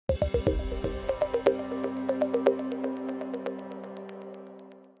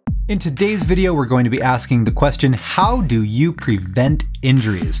In today's video, we're going to be asking the question, how do you prevent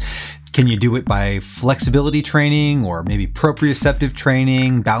injuries? Can you do it by flexibility training or maybe proprioceptive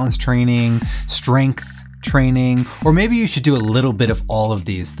training, balance training, strength training, or maybe you should do a little bit of all of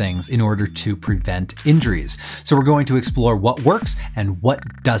these things in order to prevent injuries. So we're going to explore what works and what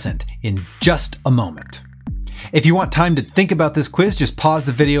doesn't in just a moment. If you want time to think about this quiz, just pause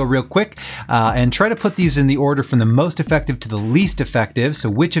the video real quick and try to put these in the order from the most effective to the least effective. So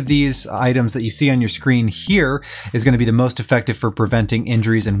which of these items that you see on your screen here is going to be the most effective for preventing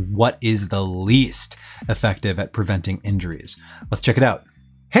injuries, and what is the least effective at preventing injuries? Let's check it out.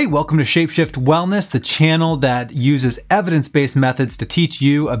 Hey, welcome to Shapeshift Wellness, the channel that uses evidence-based methods to teach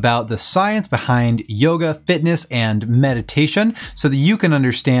you about the science behind yoga, fitness, and meditation so that you can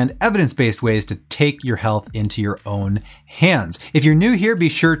understand evidence-based ways to take your health into your own hands. If you're new here, be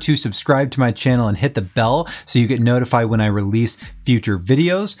sure to subscribe to my channel and hit the bell so you get notified when I release future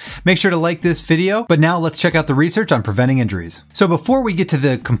videos. Make sure to like this video, but now let's check out the research on preventing injuries. So before we get to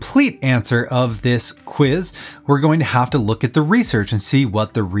the complete answer of this quiz, we're going to have to look at the research and see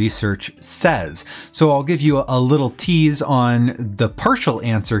what the research says. So I'll give you a little tease on the partial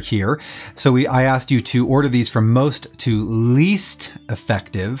answer here. So I asked you to order these from most to least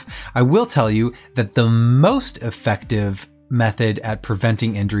effective. I will tell you that the most effective method at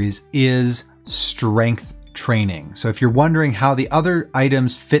preventing injuries is strength training. So if you're wondering how the other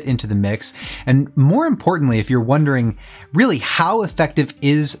items fit into the mix, and more importantly, if you're wondering really how effective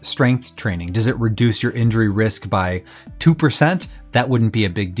is strength training, does it reduce your injury risk by 2%? That wouldn't be a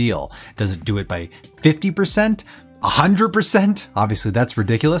big deal. Does it do it by 50%? 100%? Obviously that's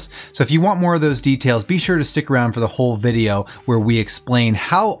ridiculous. So if you want more of those details, be sure to stick around for the whole video where we explain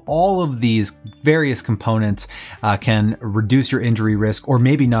how all of these various components can reduce your injury risk, or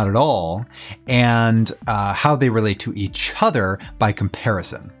maybe not at all, and how they relate to each other by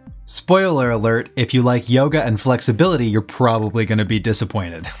comparison. Spoiler alert, if you like yoga and flexibility, you're probably going to be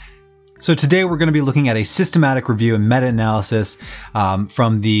disappointed. So today we're going to be looking at a systematic review and meta-analysis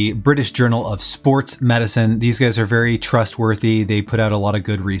from the British Journal of Sports Medicine. These guys are very trustworthy. They put out a lot of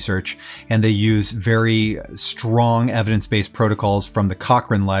good research, and they use very strong evidence-based protocols from the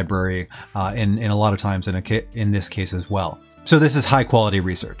Cochrane Library in a lot of times in this case as well. So this is high quality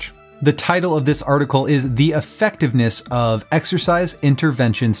research. The title of this article is "The Effectiveness of Exercise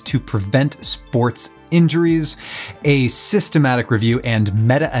Interventions to Prevent Sports Injuries, a Systematic Review and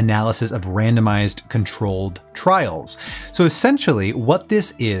Meta-Analysis of Randomized Controlled Trials." So essentially what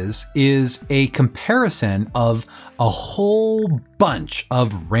this is a comparison of a whole bunch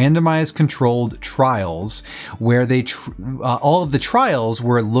of randomized controlled trials where all of the trials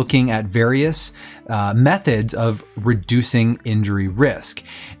were looking at various methods of reducing injury risk.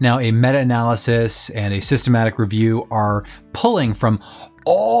 Now, a meta-analysis and a systematic review are pulling from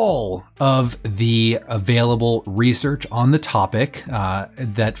all of the available research on the topic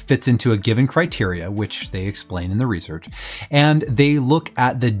that fits into a given criteria, which they explain in the research, and they look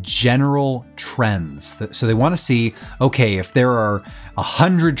at the general trends. So they want to see, okay, if there are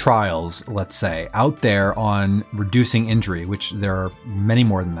 100 trials, let's say, out there on reducing injury, which there are many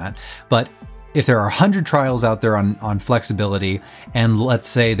more than that, but if there are 100 trials out there on flexibility, and let's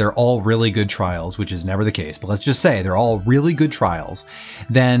say they're all really good trials, which is never the case, but let's just say they're all really good trials,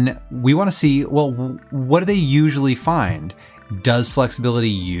 then we want to see, well, what do they usually find? Does flexibility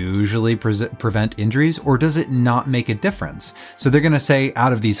usually prevent injuries, or does it not make a difference? So they're going to say,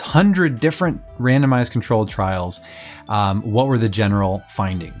 out of these 100 different randomized controlled trials, what were the general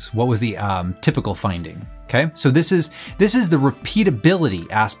findings? What was the typical finding? Okay, so this is the repeatability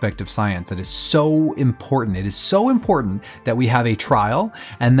aspect of science that is so important. It is so important that we have a trial,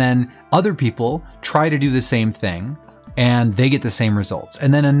 and then other people try to do the same thing, and they get the same results.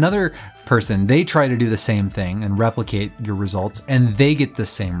 And then another person, they try to do the same thing and replicate your results, and they get the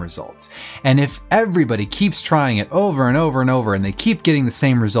same results. And if everybody keeps trying it over and over and over, and they keep getting the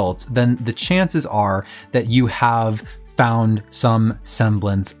same results, then the chances are that you have found some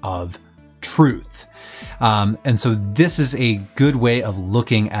semblance of truth. And so this is a good way of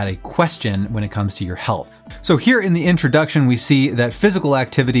looking at a question when it comes to your health. So here in the introduction, we see that physical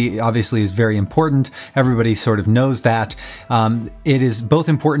activity obviously is very important. Everybody sort of knows that. It is both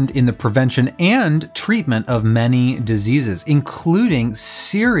important in the prevention and treatment of many diseases, including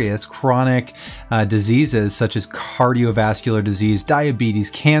serious chronic diseases such as cardiovascular disease,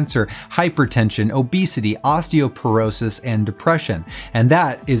 diabetes, cancer, hypertension, obesity, osteoporosis, and depression. And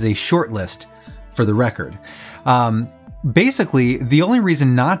that is a short list, for the record. basically, the only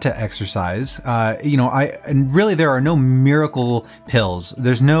reason not to exercise, and really there are no miracle pills.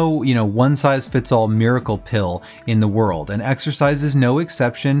 There's no, one size fits all miracle pill in the world, and exercise is no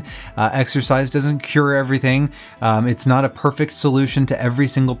exception. Exercise doesn't cure everything. It's not a perfect solution to every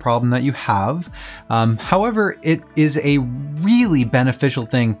single problem that you have. However, it is a really beneficial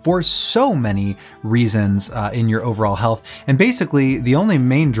thing for so many reasons in your overall health. And basically, the only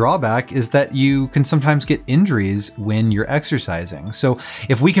main drawback is that you can sometimes get injuries when you're exercising. So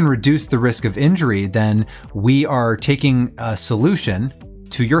if we can reduce the risk of injury, then we are taking a solution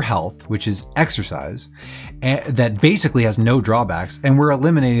to your health, which is exercise, that basically has no drawbacks, and we're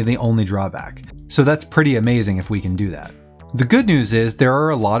eliminating the only drawback. So that's pretty amazing if we can do that. The good news is there are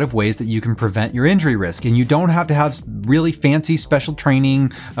a lot of ways that you can prevent your injury risk, and you don't have to have really fancy special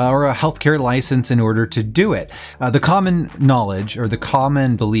training or a healthcare license in order to do it. The common knowledge or the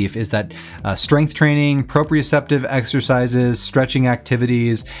common belief is that strength training, proprioceptive exercises, stretching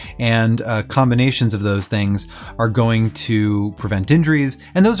activities, and combinations of those things are going to prevent injuries,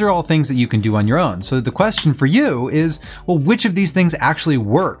 and those are all things that you can do on your own. So the question for you is, well, which of these things actually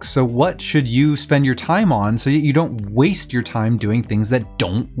works? So what should you spend your time on so that you don't waste your time doing things that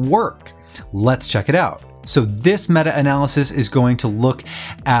don't work? Let's check it out. So this meta-analysis is going to look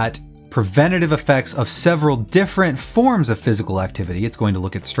at preventative effects of several different forms of physical activity. It's going to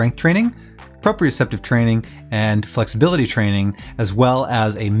look at strength training, proprioceptive training, and flexibility training, as well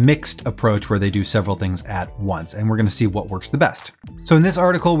as a mixed approach where they do several things at once. And we're going to see what works the best. So in this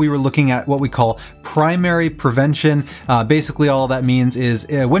article, we were looking at what we call primary prevention. Basically, all that means is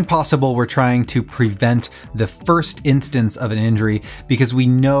when possible, we're trying to prevent the first instance of an injury, because we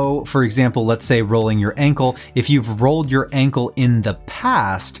know, for example, let's say rolling your ankle. If you've rolled your ankle in the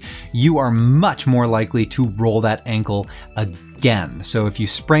past, you are much more likely to roll that ankle again. So if you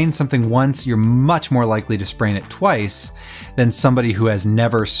sprain something once, you're much more likely to sprain it twice than somebody who has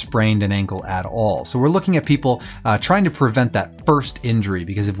never sprained an ankle at all. So we're looking at people trying to prevent that first injury,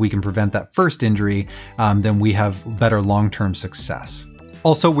 because if we can prevent that first injury, then we have better long-term success.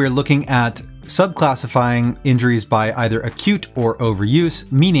 Also, we're looking at subclassifying injuries by either acute or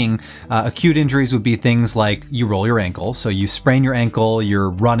overuse, meaning acute injuries would be things like you roll your ankle. So you sprain your ankle, you're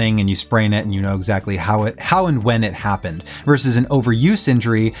running and you sprain it, and you know exactly how and when it happened. Versus an overuse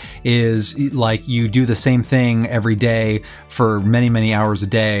injury is like you do the same thing every day for many, many hours a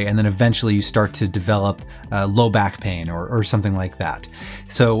day, and then eventually you start to develop low back pain or something like that.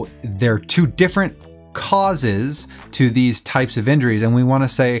 So they're two different causes to these types of injuries, and we want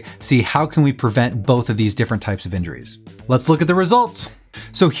to see how can we prevent both of these different types of injuries. Let's look at the results.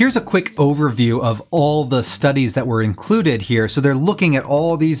 So here's a quick overview of all the studies that were included here. So they're looking at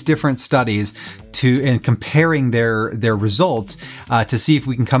all these different studies and comparing their results to see if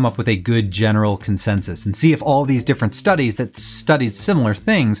we can come up with a good general consensus, and see if all these different studies that studied similar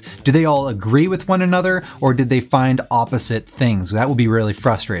things, do they all agree with one another, or did they find opposite things? That would be really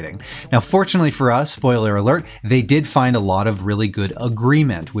frustrating. Now, fortunately for us, spoiler alert, they did find a lot of really good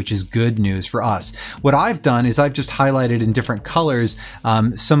agreement, which is good news for us. What I've done is I've just highlighted in different colors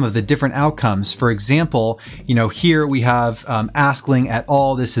some of the different outcomes. For example, here we have Askling et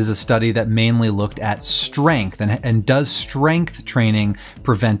al. This is a study that mainly looked at strength and does strength training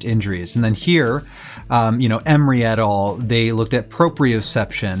prevent injuries. And then here, Emery et al., they looked at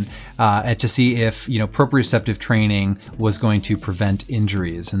proprioception to see if proprioceptive training was going to prevent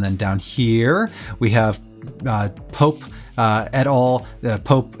injuries. And then down here we have Pope et al.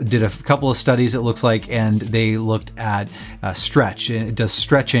 Pope did a couple of studies, it looks like, and they looked at stretch. Does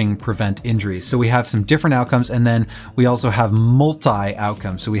stretching prevent injuries? So we have some different outcomes, and then we also have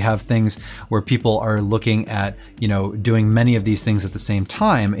multi-outcomes. So we have things where people are looking at, doing many of these things at the same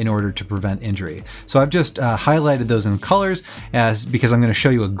time in order to prevent injury. So I've just highlighted those in colors because I'm going to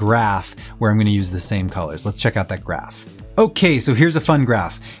show you a graph where I'm going to use the same colors. Let's check out that graph. Okay, so here's a fun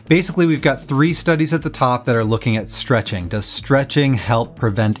graph. Basically, we've got 3 studies at the top that are looking at stretching. Does stretching help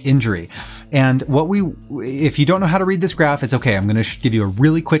prevent injury? And if you don't know how to read this graph, it's okay. I'm going to give you a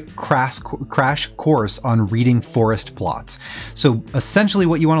really quick crash course on reading forest plots. So essentially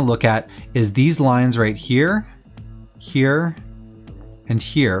what you want to look at is these lines right here, here, and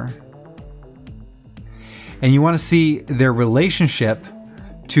here. And you want to see their relationship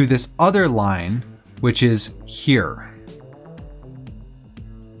to this other line, which is here.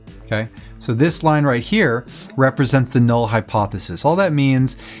 Okay, so this line right here represents the null hypothesis. All that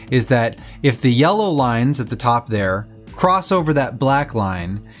means is that if the yellow lines at the top there cross over that black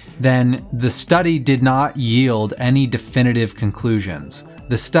line, then the study did not yield any definitive conclusions.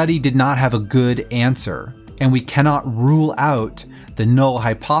 The study did not have a good answer, and we cannot rule out the null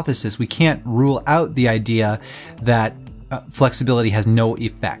hypothesis. We can't rule out the idea that flexibility has no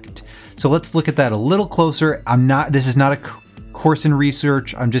effect. So let's look at that a little closer. This is not a course in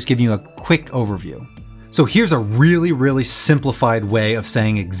research. I'm just giving you a quick overview. So here's a really, really simplified way of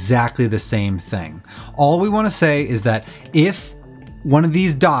saying exactly the same thing. All we want to say is that if one of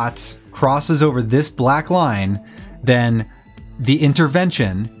these dots crosses over this black line, then the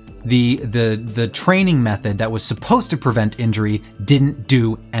intervention, the training method that was supposed to prevent injury didn't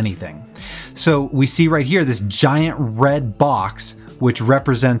do anything. So we see right here this giant red box which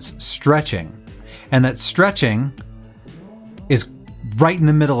represents stretching, and that stretching is right in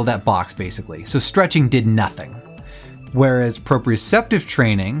the middle of that box basically. So stretching did nothing. Whereas proprioceptive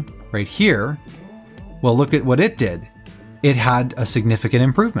training right here, well, look at what it did. It had a significant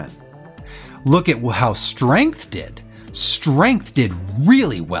improvement. Look at how strength did. Strength did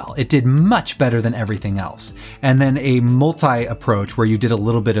really well. It did much better than everything else. And then a multi approach where you did a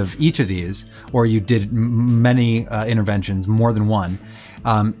little bit of each of these, or you did many interventions, more than one,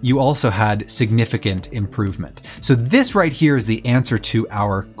 you also had significant improvement. So this right here is the answer to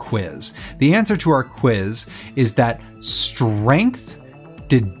our quiz. The answer to our quiz is that strength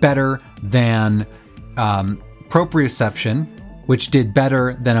did better than proprioception, which did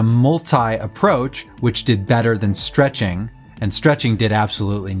better than a multi-approach, which did better than stretching, and stretching did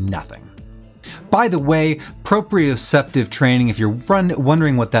absolutely nothing. By the way, proprioceptive training, if you're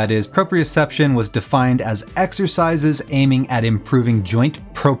wondering what that is, proprioception was defined as exercises aiming at improving joint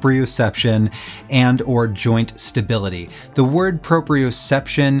proprioception and or joint stability. The word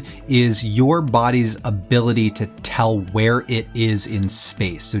proprioception is your body's ability to tell where it is in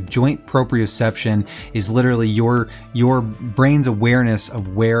space. So joint proprioception is literally your brain's awareness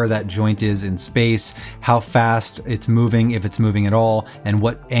of where that joint is in space, how fast it's moving, if it's moving at all, and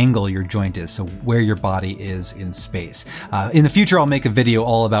what angle your joint is. So where your body is in space. In the future, I'll make a video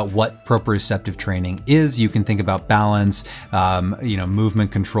all about what proprioceptive training is. You can think about balance,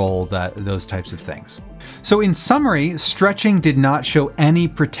 movement control, those types of things. So in summary, stretching did not show any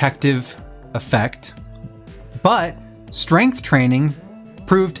protective effect, but strength training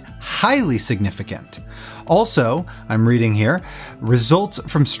proved highly significant. Also, I'm reading here, results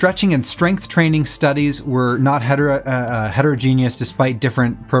from stretching and strength training studies were not heterogeneous despite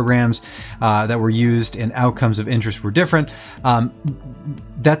different programs that were used, and outcomes of interest were different.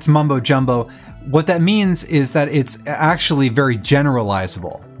 That's mumbo jumbo. What that means is that it's actually very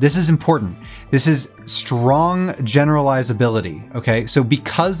generalizable. This is important. This is strong generalizability, okay? So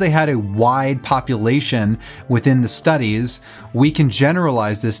because they had a wide population within the studies, we can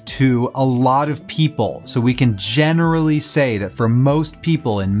generalize this to a lot of people. So we can generally say that for most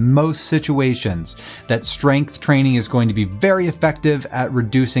people in most situations, that strength training is going to be very effective at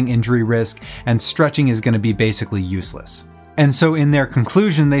reducing injury risk, and stretching is going to be basically useless. And so in their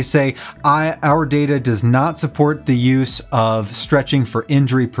conclusion, they say, our data does not support the use of stretching for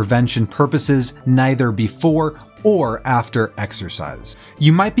injury prevention purposes, neither before or after exercise.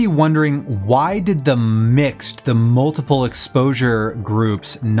 You might be wondering, why did the multiple exposure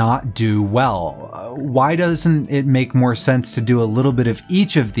groups not do well? Why doesn't it make more sense to do a little bit of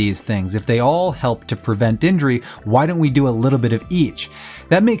each of these things? If they all help to prevent injury, why don't we do a little bit of each?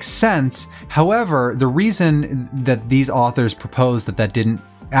 That makes sense. However, the reason that these authors propose that didn't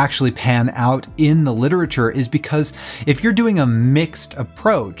actually pan out in the literature is because if you're doing a mixed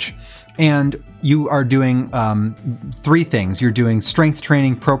approach, and you are doing three things. You're doing strength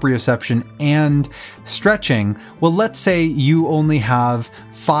training, proprioception, and stretching. Well, let's say you only have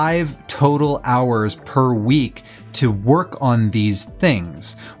 5 total hours per week to work on these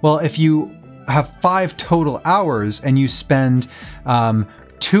things. Well, if you have 5 total hours and you spend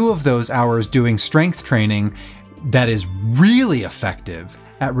 2 of those hours doing strength training, that is really effective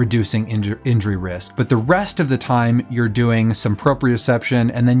at reducing injury risk. But the rest of the time you're doing some proprioception,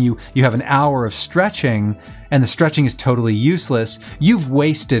 and then you have an hour of stretching, and the stretching is totally useless. You've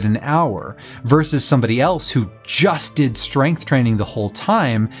wasted an hour, versus somebody else who just did strength training the whole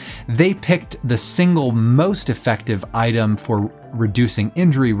time. They picked the single most effective item for reducing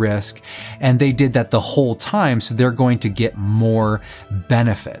injury risk, and they did that the whole time, so they're going to get more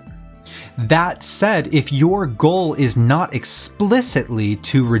benefit. That said, if your goal is not explicitly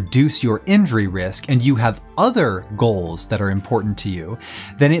to reduce your injury risk and you have other goals that are important to you,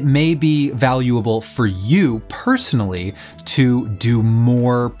 then it may be valuable for you personally to do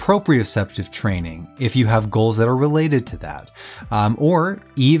more proprioceptive training if you have goals that are related to that, or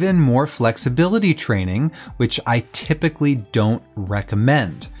even more flexibility training, which I typically don't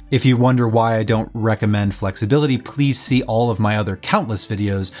recommend. If you wonder why I don't recommend flexibility, please see all of my other countless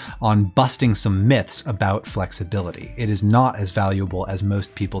videos on busting some myths about flexibility. It is not as valuable as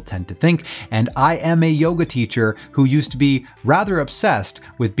most people tend to think, and I am a yoga teacher who used to be rather obsessed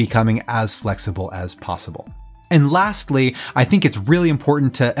with becoming as flexible as possible. And lastly, I think it's really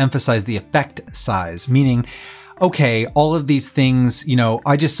important to emphasize the effect size, meaning, okay, all of these things,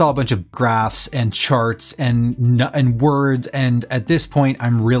 I just saw a bunch of graphs and charts and words, and at this point,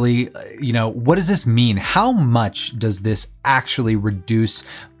 I'm really, what does this mean? How much does this actually reduce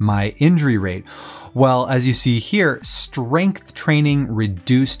my injury rate? Well, as you see here, strength training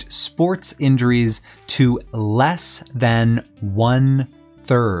reduced sports injuries to less than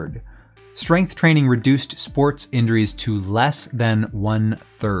 1/3. Strength training reduced sports injuries to less than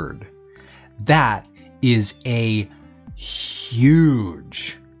 1/3. That is a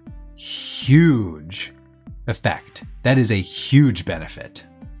huge effect. That is a huge benefit.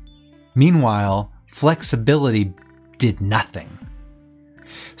 Meanwhile, flexibility did nothing.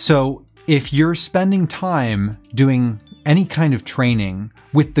 So if you're spending time doing any kind of training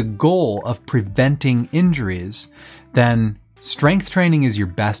with the goal of preventing injuries, then strength training is your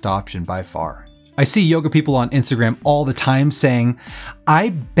best option by far. I see yoga people on Instagram all the time saying, I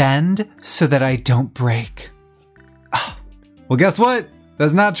bend so that I don't break. Well, guess what?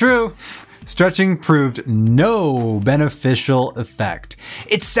 That's not true. Stretching proved no beneficial effect.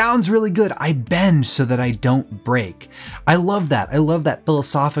 It sounds really good. I bend so that I don't break. I love that. I love that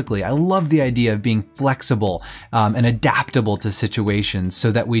philosophically. I love the idea of being flexible and adaptable to situations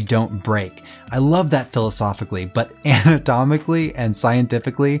so that we don't break. I love that philosophically, but anatomically and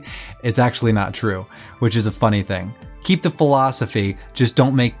scientifically, it's actually not true, which is a funny thing. Keep the philosophy, just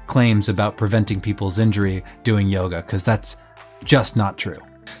don't make claims about preventing people's injury doing yoga, because that's just not true.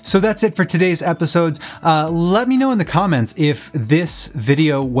 So that's it for today's episodes. Let me know in the comments if this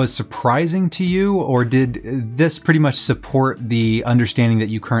video was surprising to you, or did this pretty much support the understanding that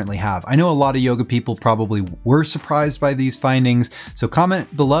you currently have? I know a lot of yoga people probably were surprised by these findings, so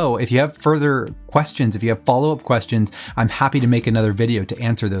comment below if you have further questions, if you have follow-up questions. I'm happy to make another video to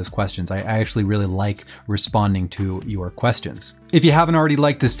answer those questions. I actually really like responding to your questions. If you haven't already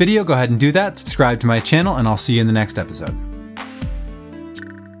liked this video, go ahead and do that, subscribe to my channel, and I'll see you in the next episode.